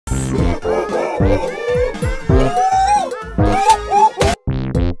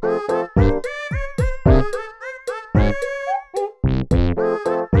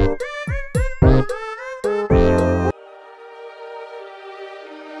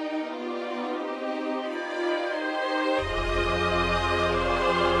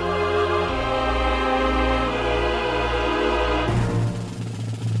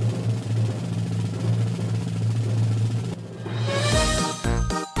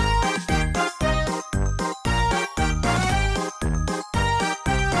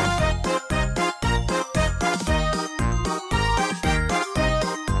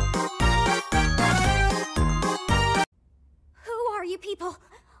People,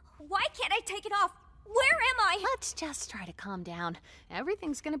 why can't I take it off? Where am I? Let's just try to calm down.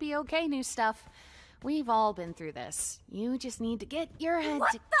 Everything's gonna be okay, new stuff. We've all been through this. You just need to get your head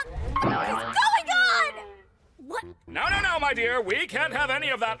What the is going on? What? No, my dear. We can't have any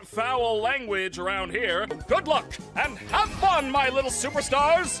of that foul language around here. Good luck, and have fun, my little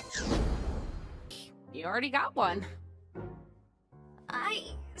superstars! You already got one. I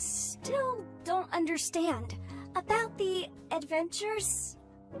still don't understand. About the adventures?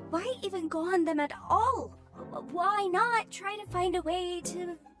 Why even go on them at all? Why not try to find a way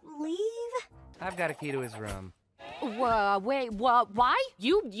to leave? I've got a key to his room. Wait, why?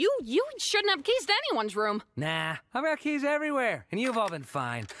 You shouldn't have keys to anyone's room. Nah, I've got keys everywhere, and you've all been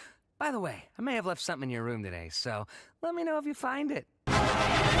fine. By the way, I may have left something in your room today, so let me know if you find it.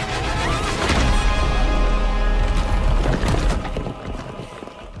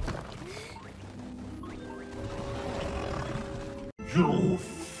 You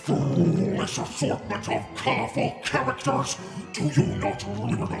foolish assortment of colorful characters! Do you not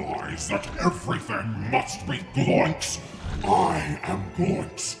realize that everything must be Gloinks? I am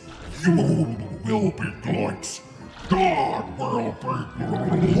Gloinks. You will be Gloinks. God will be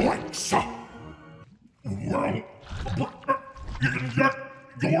Gloinks. Well, and yet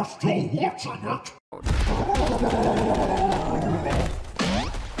you're still watching it.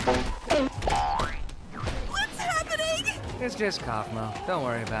 It's just Kaufmo. Don't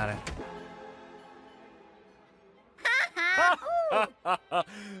worry about it.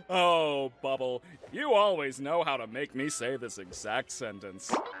 Oh, Bubble, you always know how to make me say this exact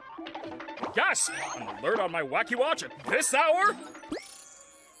sentence. Yes! An alert on my Wacky Watch at this hour?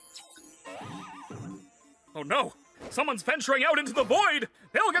 Oh no! Someone's venturing out into the void!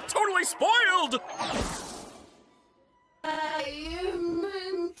 They'll get totally spoiled! I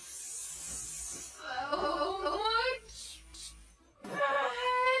meant so much.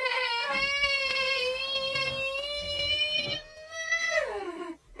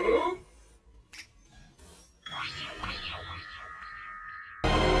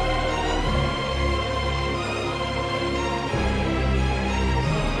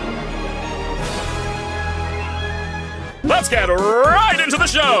 Let's get right into the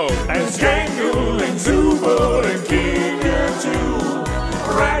show! As Gangle and Zooble and King and Two,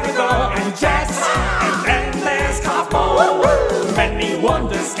 Ragnar and Jax and endless Kaufmo. Many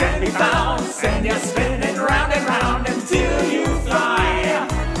wonders can be found, send you spinning round and round until you fly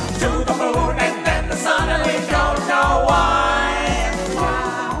to the moon and then the sun, and we don't know why.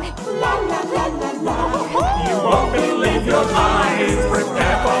 La, la, la, la, la. You won't believe your eyes.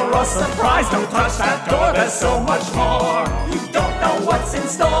 Prepare for a surprise. Don't touch that door, there's so much more. You don't know what's in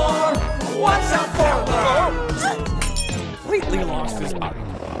store. Watch out for Completely lost his mind.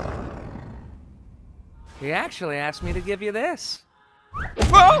 He actually asked me to give you this.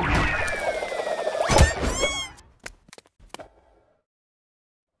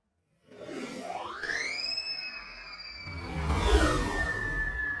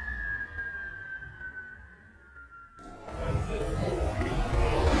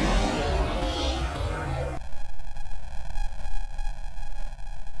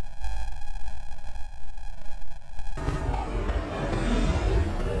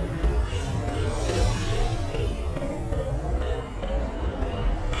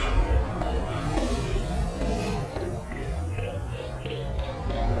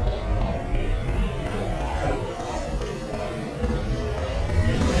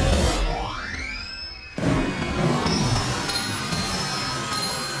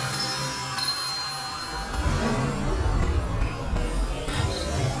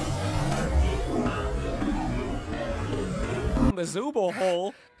 The Zooble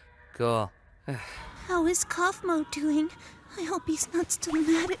hole. Cool. How is Kaufmo doing? I hope he's not still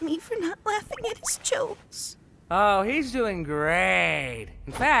mad at me for not laughing at his jokes. Oh, he's doing great.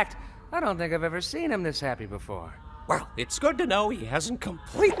 In fact, I don't think I've ever seen him this happy before. Well, it's good to know he hasn't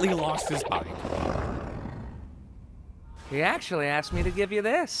completely lost his mind. He actually asked me to give you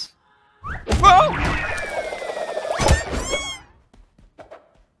this.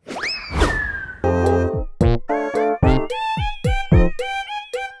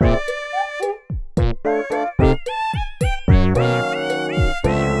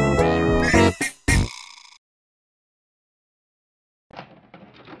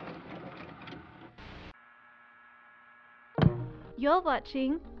 You're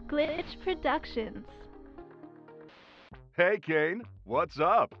watching Glitch Productions. Hey, Kane, what's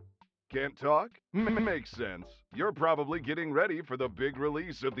up? Can't talk? Makes sense. You're probably getting ready for the big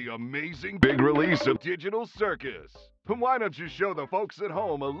release of the amazing Digital Circus. Why don't you show the folks at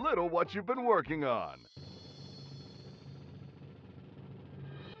home a little what you've been working on?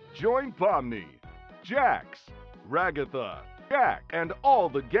 Join Pomni, Jax, Ragatha, Jack, and all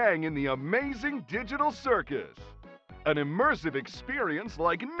the gang in the Amazing Digital Circus. An immersive experience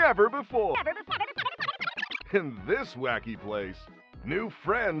like never before. In this wacky place, new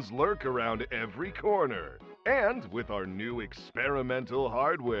friends lurk around every corner. And with our new experimental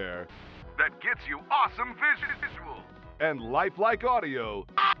hardware that gets you awesome visuals and lifelike audio,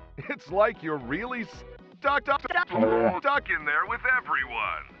 it's like you're really stuck in there with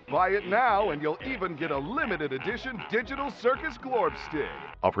everyone. Buy it now and you'll even get a limited edition Digital Circus Glorb Stick.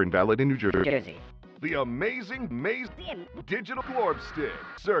 Offering valid in New Jersey. The Amazing Digital Glorb Stick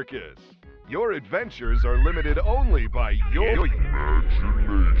Circus. Your adventures are limited only by your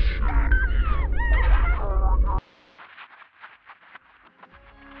imagination.